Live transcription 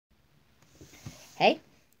Hey,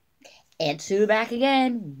 Aunt Sue back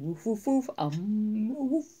again. Woof, woof, woof.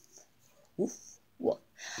 Woof, woof, woof.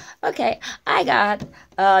 Okay, I got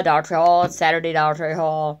Dollar Tree Haul, Saturday Dollar Tree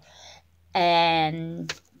Haul,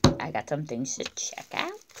 and I got some things to check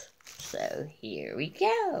out. So here we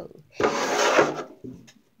go.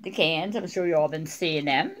 The cans, I'm sure you all been seeing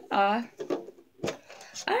them. I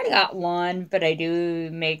only got one, but I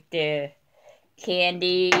do make the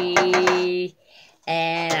candy,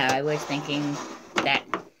 and I was thinking that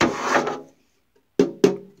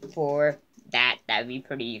for that would be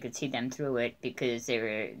pretty. You could see them through it because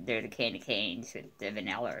they're the candy canes with the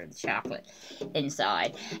vanilla or the chocolate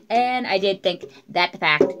inside. And I did think that the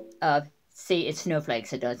fact of it's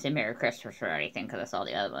snowflakes. It doesn't say Merry Christmas or anything because I saw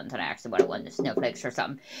the other ones and I actually wanted the snowflakes or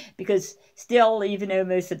something. Because still, even though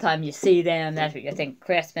most of the time you see them, that's what you think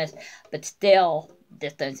Christmas, but still,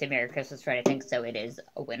 this doesn't say Merry Christmas or anything, so it is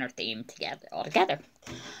a winter theme altogether.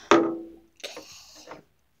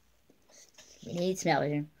 We need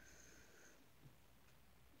smelling.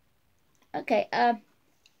 Okay,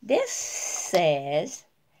 this says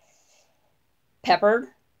peppered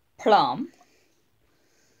plum.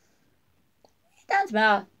 It doesn't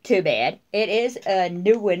smell too bad. It is a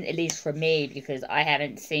new one, at least for me, because I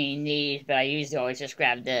haven't seen these, but I usually always just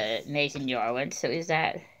grab the mason jar one. So is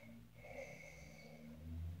that...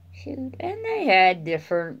 Shoot, and they had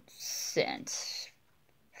different scents.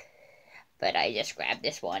 But I just grabbed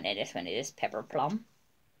this one, and this one is pepper plum.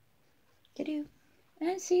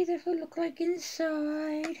 And see, this will look like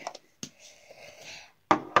inside.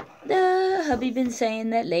 The hubby been saying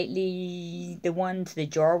that lately the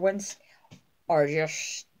jar ones, are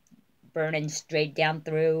just burning straight down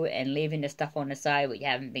through and leaving the stuff on the side. We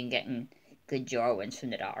haven't been getting good jar ones from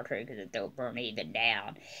the Dollar Tree because it don't burn even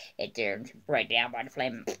down. It turns right down by the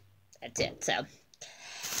flame. That's it. So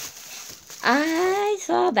I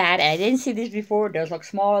saw that. I didn't see this before. It does look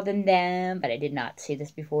smaller than them, but I did not see this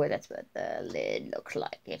before. That's what the lid looks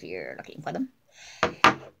like if you're looking for them.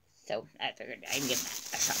 So I figured I'd give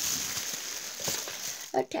that a shot.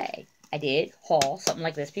 Okay, I did haul something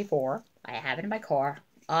like this before. I have it in my car.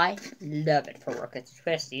 I love it for work. It's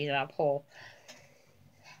twisty and I'll pull.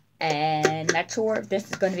 And not sure if this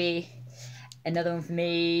is going to be another one for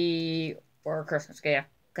me or a Christmas gift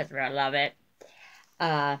because I love it.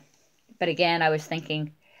 But again, I was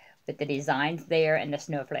thinking with the designs there and the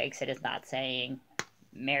snowflakes, it is not saying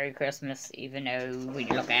Merry Christmas, even though when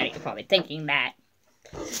you look at it, you're probably thinking that.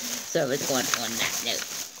 So it's going on that note.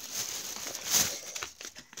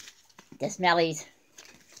 The smellies.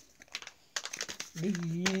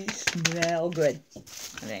 These smell good.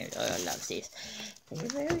 I love these.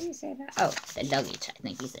 Where did he say that? Oh, the luggage, I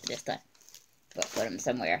think he said this time. We'll put them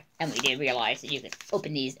somewhere. And we did realize that you could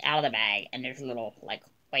open these out of the bag, and there's a little, like,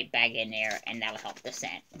 white bag in there, and that'll help the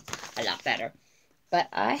scent a lot better. But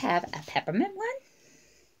I have a peppermint one.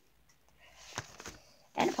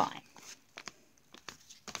 And a pine.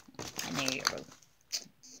 And there you go.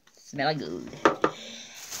 Smelling good.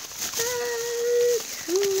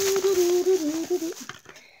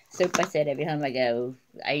 Soap, I said every time I go,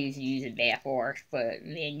 I usually use a bath wash, but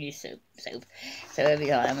men use soap. So every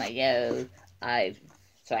time I go, I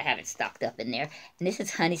have it stocked up in there. And this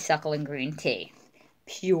is honeysuckle and green tea.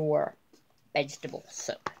 Pure vegetable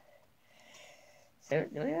soap. So,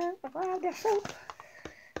 grab the soap.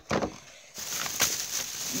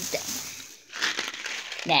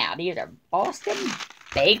 Now, these are Boston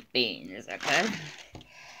baked beans, okay?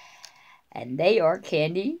 And they are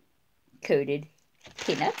candy-coated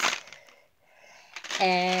peanuts.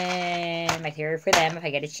 And my theory for them, if I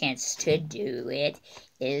get a chance to do it,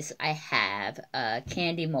 is I have a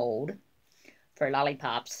candy mold for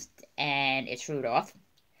lollipops, and it's Rudolph.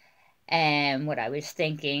 And what I was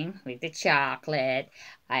thinking with the chocolate,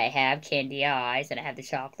 I have candy eyes, and I have the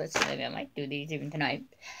chocolate, so maybe I might do these even tonight.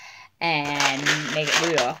 And make it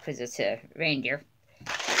Rudolph, because it's a reindeer.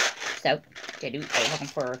 So, I was looking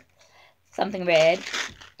for something red,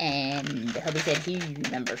 and the hubby said he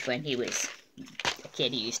remembers when he was a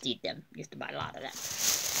kid, he used to eat them. Used to buy a lot of them.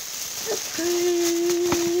 Okay,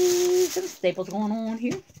 some staples going on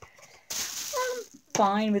here. I'm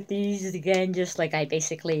fine with these, again, just like I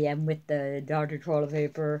basically am with the Dr. Toilet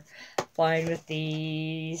Paper. Fine with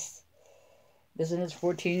these. This one is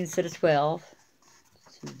 14 instead of 12.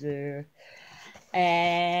 This is there.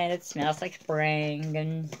 And it smells like spring,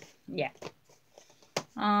 and yeah.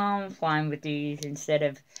 I'm fine with these instead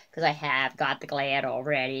of, because I have got the Glad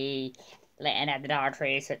already, and at the Dollar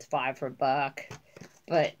Tree, so it's $5 for $1.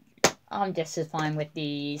 But I'm just as fine with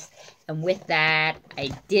these. And with that, I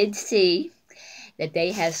did see that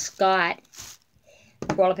they have Scott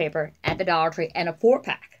toilet paper at the Dollar Tree and a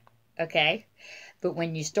 4-pack, okay? But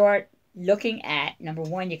when you start looking at, number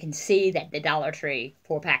one, you can see that the Dollar Tree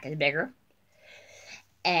 4-pack is bigger.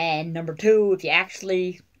 And number two, if you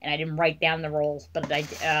actually, and I didn't write down the rolls, but the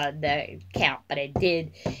count, but I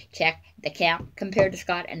did check the count compared to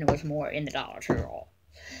Scott, and there was more in the Dollar Tree roll.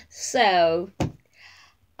 So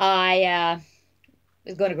I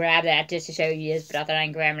was going to grab that just to show you this, but I thought I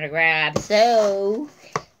ain't grabbing a grab. So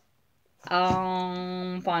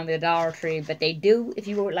fine with the Dollar Tree, but they do, if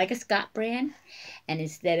you would like a Scott brand, and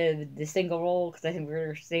instead of the single roll, because I think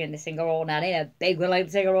we're seeing the single roll, now they ain't a big one like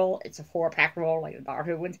the single roll, it's a 4-pack roll like the Dollar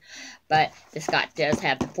Tree ones, but the Scott does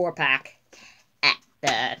have the 4-pack at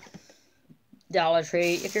the Dollar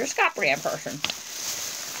Tree if you're a Scott brand person.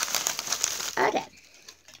 Okay,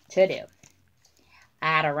 to do. I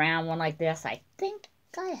had a round one like this. I think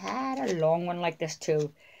I had a long one like this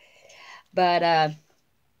too, but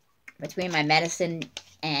between my medicine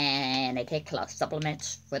and I take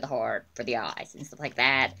supplements for the heart, for the eyes, and stuff like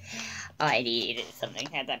that, I need something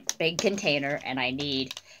that has a big container, and I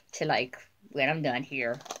need to, like, when I'm done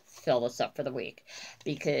here, fill this up for the week.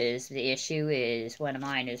 Because the issue is, one of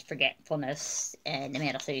mine is forgetfulness, and the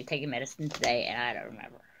man will say you're taking medicine today, and I don't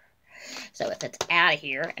remember. So if it's out of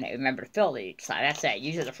here, and I remember to fill each side, that's it.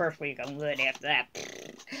 Usually the first week I'm good after that.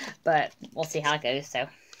 But we'll see how it goes, so.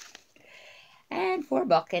 And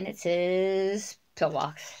 $4, and it says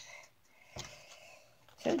pillbox.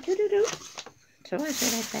 So So I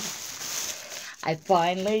said I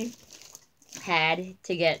finally had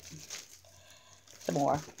to get some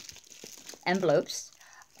more envelopes.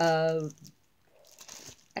 I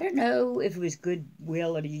don't know if it was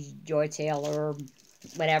Goodwill or Joy Tail or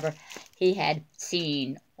whatever. He had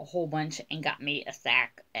seen a whole bunch and got me a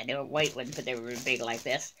stack, and they were white ones, but they were big like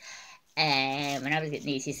this. And when I was getting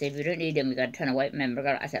these, he said, "We don't need them. We got a ton of white men."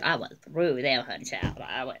 I said, "I went through them, honey child.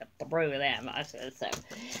 I went through them." I said, so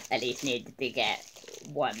at least needed to get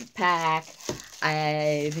 1 pack.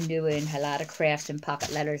 I've been doing a lot of crafts and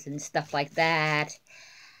pocket letters and stuff like that.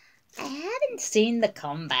 I haven't seen the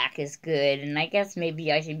comeback as good, and I guess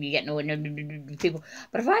maybe I should be getting with people.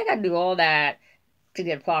 But if I got to do all that to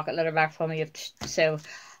get a pocket letter back from me, so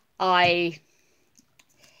I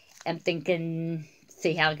am thinking,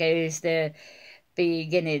 see how it goes the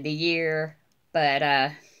beginning of the year, but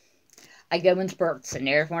I go in spurts, and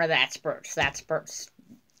there's one of that spurts. That spurt's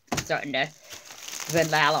starting to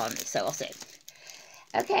dwindle out on me, so we'll see.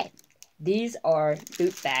 Okay, these are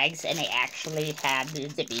boot bags, and they actually have the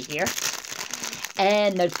zippy here.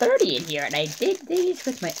 And they're 30 in here, and I did these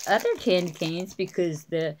with my other candy canes because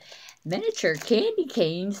the miniature candy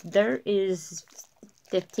canes, there is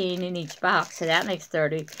 15 in each box, so that makes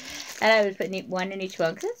 30. And I was putting 1 in each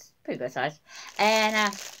one, because it's pretty good size. And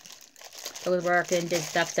I was working, did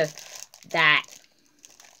stuff, so that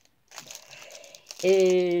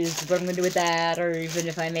is what I'm going to do with that, or even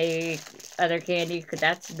if I make other candy, because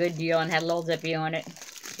that's a good deal, and had a little zippy on it.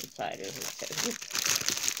 This side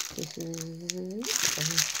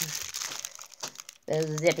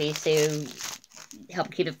those zippy to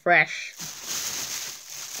help keep it fresh.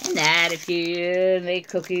 And that if you make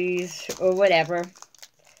cookies or whatever.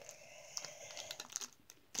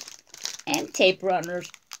 And tape runners.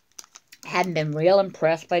 Hadn't been real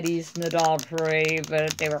impressed by these in the Dollar Tree,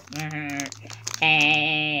 but they were.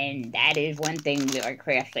 And that is one thing that I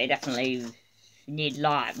craft. They definitely need a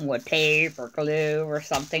lot more tape or glue or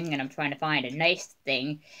something. And I'm trying to find a nice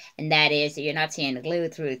thing. And that is that you're not seeing the glue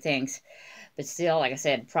through things. But still, like I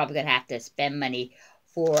said, probably going to have to spend money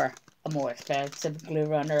for a more expensive glue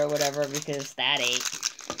runner or whatever, because that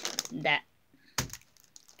ain't that.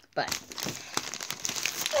 But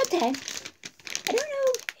okay, I don't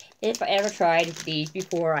know if I ever tried these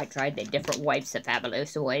before. I tried the different wipes, the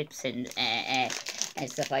Fabuloso wipes and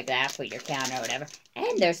stuff like that for your counter or whatever.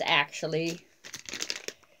 And there's actually,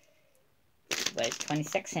 what is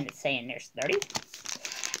 26, and it's saying there's 30.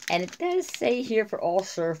 And it does say here for all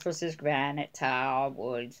surfaces: granite, tile,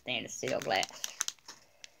 wood, stainless steel, glass.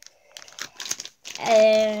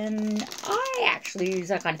 And I actually use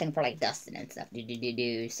that kind of thing for like dusting and stuff.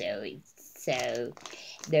 So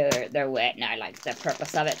they're wet, and I like the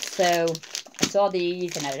purpose of it. So I saw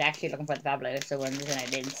these, and I was actually looking for the Fabuloso ones, and I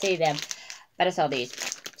didn't see them, but I saw these,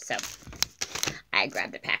 so I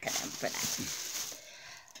grabbed a pack of them for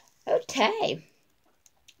that. Okay,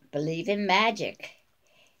 believe in magic.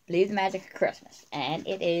 Believe the magic of Christmas, and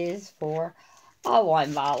it is for a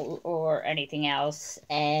wine bottle or anything else.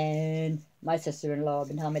 And my sister-in-law has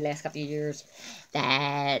been telling me the last couple of years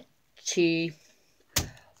that she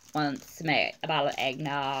wants to make a bottle of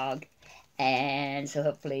eggnog, and so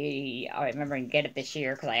hopefully I'll remember and get it this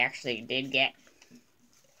year, because I actually did get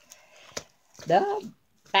the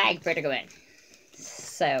bag for it to go in.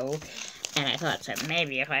 So, and I thought, so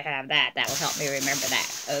maybe if I have that, that will help me remember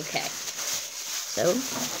that. Okay. So,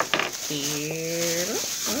 here,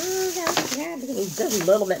 there's a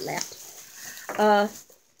little bit left. I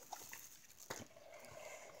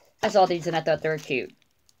saw these and I thought they were cute.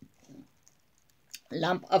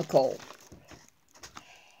 Lump of coal.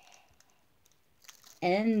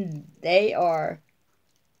 And they are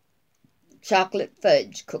chocolate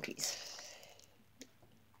fudge cookies.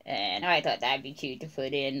 And I thought that'd be cute to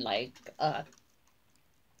put in like a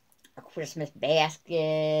Christmas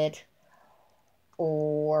basket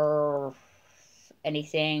or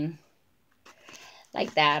anything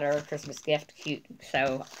like that, or a Christmas gift. Cute.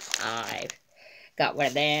 So I got one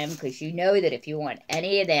of them, because you know that if you want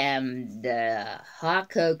any of them, the hot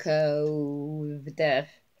cocoa, the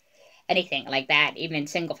anything like that, even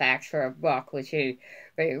single packs for a buck, which is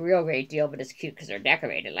a real great deal, but it's cute because they're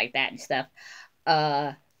decorated like that and stuff.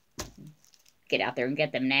 Get out there and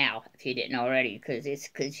get them now if you didn't already, because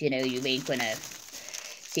you know you ain't gonna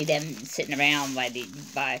see them sitting around by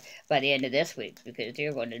the end of this week, because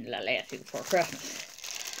they're going to last you before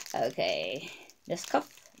Christmas. Okay, this cup.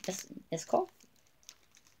 I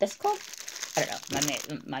don't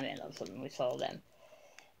know. My man loves them. We sold them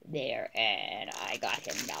there, and I got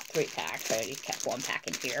him about 3 packs. So he kept 1 pack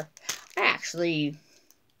in here. I actually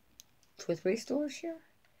 2 or 3 stores here.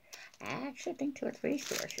 I actually think 2 or 3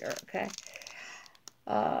 stores here. Okay.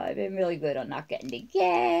 I've been really good on not getting to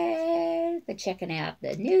get, but checking out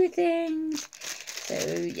the new things. So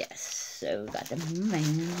yes, so got them. I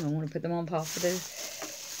want to put them on top of the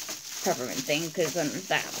peppermint thing, because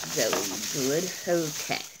that's so good.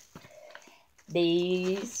 Okay.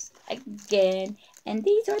 These, again, and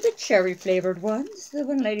these are the cherry flavored ones. The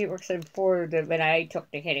one lady works there before, when I took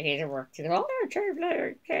the candy canes to work, she said, oh, they're cherry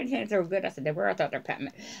flavored candy canes, are good. I said, they were. I thought they're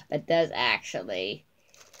peppermint. But it does actually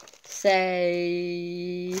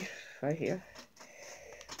say, right here,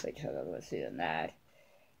 wait till I'm going to see on that,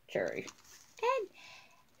 cherry.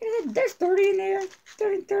 And there's 30 in there,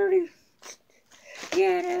 30.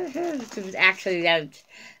 Yeah, actually, that's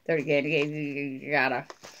 30 candy canes. You gotta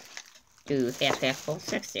do half full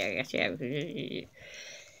 6 there, yes, yeah. And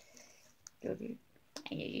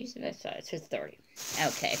you use this size, so it's 30.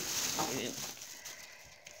 Okay.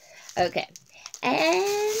 Okay.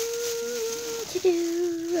 And to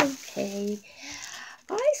do, okay.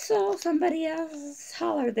 I saw somebody else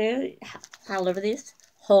haul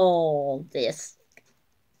this.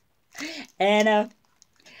 And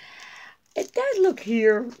it does look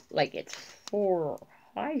here like it's for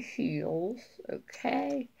high heels,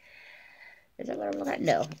 okay. Is that what I'm looking at?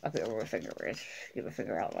 No, up here where my finger is. Give a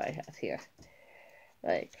finger out what I have here.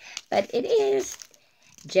 Right. But it is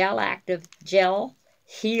gel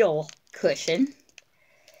heel cushion.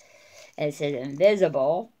 It says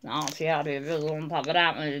invisible. I don't see how to be invisible on top of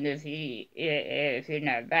that one if you're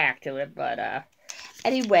not back to it. But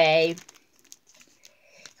anyway,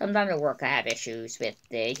 sometimes at work I have issues with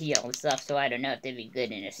the heel and stuff, so I don't know if they'd be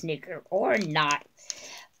good in a sneaker or not.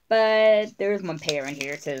 But there's 1 pair in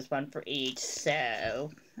here. It says 1 for each.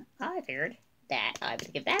 So I figured that I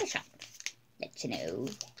would give that a shot. Let you know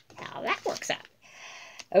how that works out.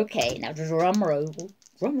 Okay, now drum roll.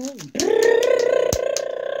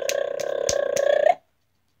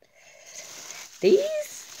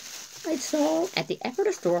 These I saw at the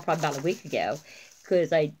Ephrata store about a week ago,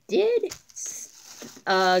 because I did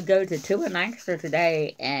go to 2 in Lancaster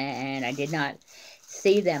today, and I did not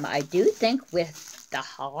see them. I do think with the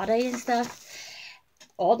holiday and stuff,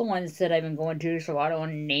 all the ones that I've been going to, so I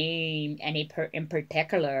don't name any in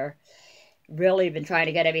particular, really been trying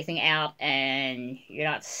to get everything out, and you're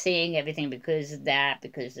not seeing everything because of that,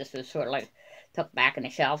 because this was sort of like tucked back in the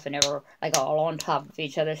shelf and they were like all on top of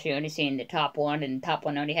each other, so you're only seeing the top one, and the top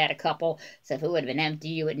one only had a couple, so if it would have been empty,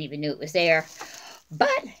 you wouldn't even know it was there.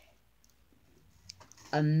 But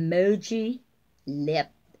emoji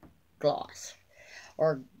lip gloss,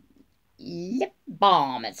 or lip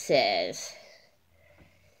balm, it says.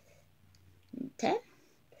 Okay.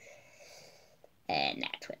 And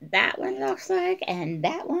that's what that one looks like. And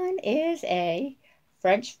that one is a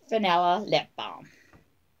French vanilla lip balm.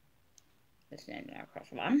 This is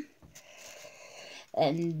across one.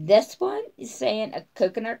 And this one is saying a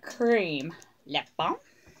coconut cream lip balm.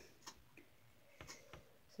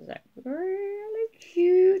 So that's really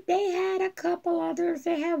cute. They had a couple others.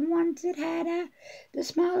 They had ones that had the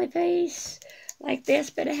smiley face like this,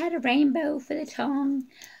 but it had a rainbow for the tongue.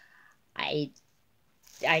 I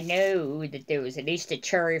know that there was at least a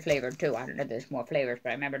cherry flavor too. I don't know if there's more flavors, but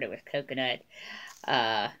I remember there was coconut.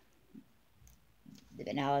 The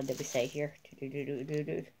vanilla, did we say here?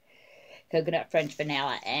 coconut, French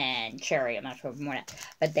vanilla, and cherry. I'm not sure if more than that.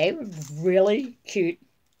 But they were really cute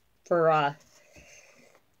for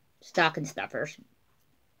stocking stuffers.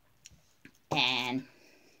 And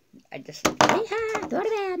I just thought about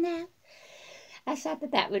that. I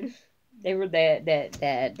thought that would, they were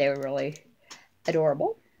they were really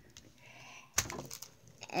adorable.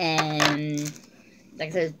 And like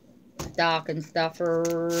I said, stocking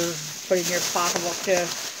stuffers, put in your pocketbook to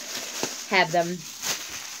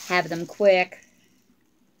have them quick.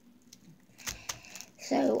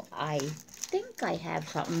 So I think I have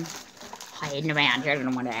something hiding around here. I don't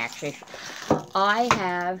know what to actually. I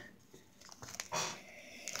have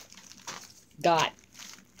got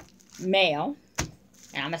mail,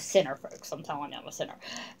 and I'm a sinner, folks. I'm telling you, I'm a sinner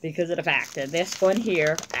because of the fact that this one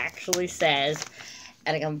here actually says,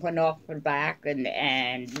 and I'm putting it off the back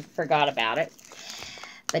and forgot about it.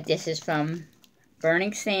 But this is from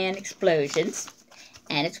Burning Sand Explosions,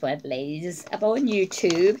 and it's what lays up on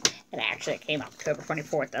YouTube. It actually came October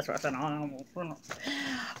 24th. That's what I said.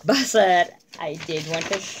 But I did want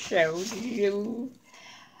to show you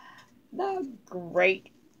the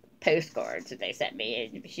great postcards that they sent me.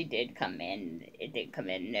 And she did come in. It did come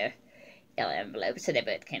in the yellow envelope, so they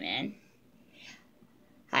both came in.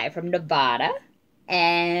 Hi from Nevada.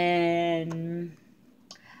 And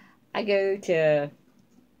I go to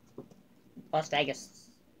Las Vegas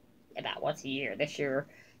about once a year. This year,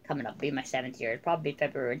 coming up, be my 7th year. It'll probably be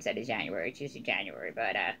February instead of January. It's usually January,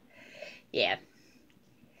 but yeah.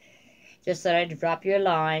 Just thought I'd drop you a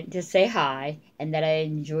line to say hi and that I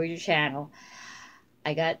enjoy your channel.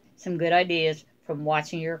 I got some good ideas from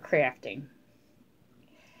watching your crafting.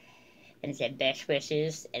 And it said best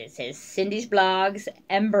wishes, and it says Cindy's blogs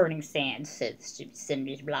and Burning Sand. Says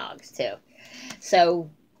Cindy's blogs too.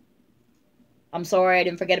 So I'm sorry I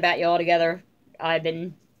didn't forget about you altogether.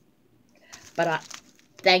 But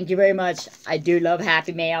thank you very much. I do love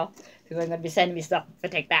Happy Mail. People are going to be sending me stuff if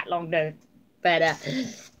it take that long to. But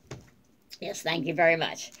yes, thank you very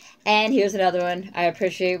much. And here's another one. I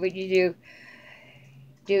appreciate what you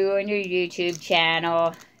do on your YouTube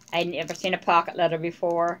channel. I've never seen a pocket letter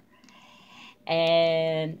before.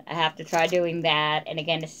 And I have to try doing that. And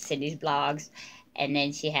again, this is Cindy's blogs. And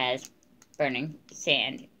then she has Burning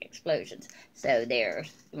Sand Explosions. So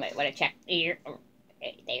there's, you might want to check here.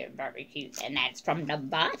 They're very cute. And that's from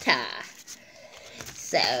Nevada.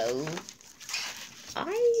 So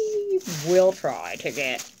I will try to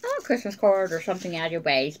get a Christmas card or something out of your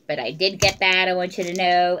way. But I did get that. I want you to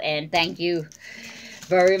know. And thank you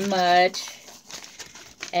very much.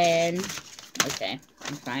 And, okay,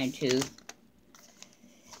 I'm trying to,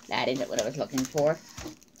 that isn't what I was looking for.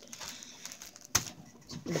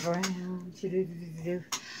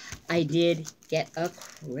 I did get a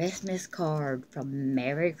Christmas card from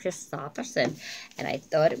Mary Christopherson, and I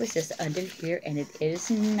thought it was just under here, and it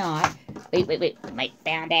is not. Wait, I might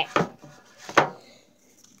found it.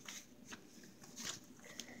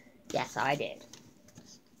 Yes, I did.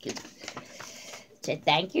 Cute. So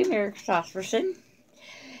thank you, Mary Christopherson.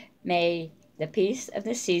 May the peace of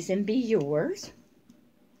the season be yours.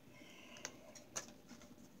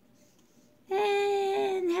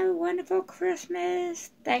 And have a wonderful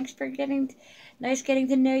Christmas. Thanks for getting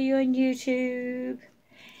to know you on YouTube.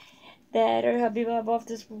 That'll help you off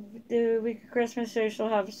the week of Christmas, so she'll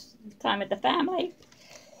have time with the family.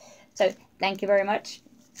 So thank you very much.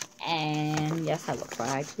 And yes, I will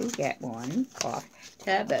try to get one off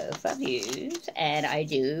to both of you. And I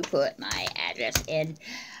do put my address in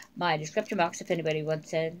my description box if anybody wants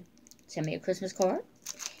to send me a Christmas card.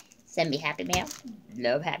 Send me Happy Mail.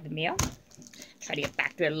 Love Happy Mail. Try to get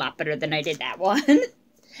back to it a lot better than I did that one.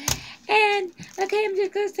 And, okay, I'm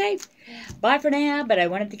just going to say bye for now, but I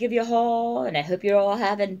wanted to give you a haul, and I hope you're all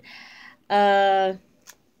having a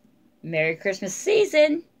Merry Christmas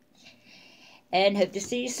season, and hope to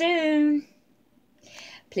see you soon.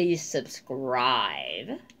 Please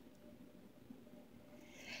subscribe,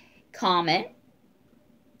 comment,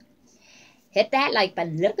 hit that like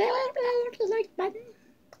button, like button,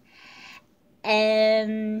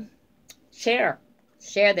 and share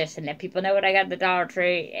this and let people know what I got at the Dollar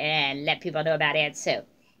Tree and let people know about Aunt Sue.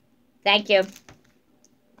 Thank you.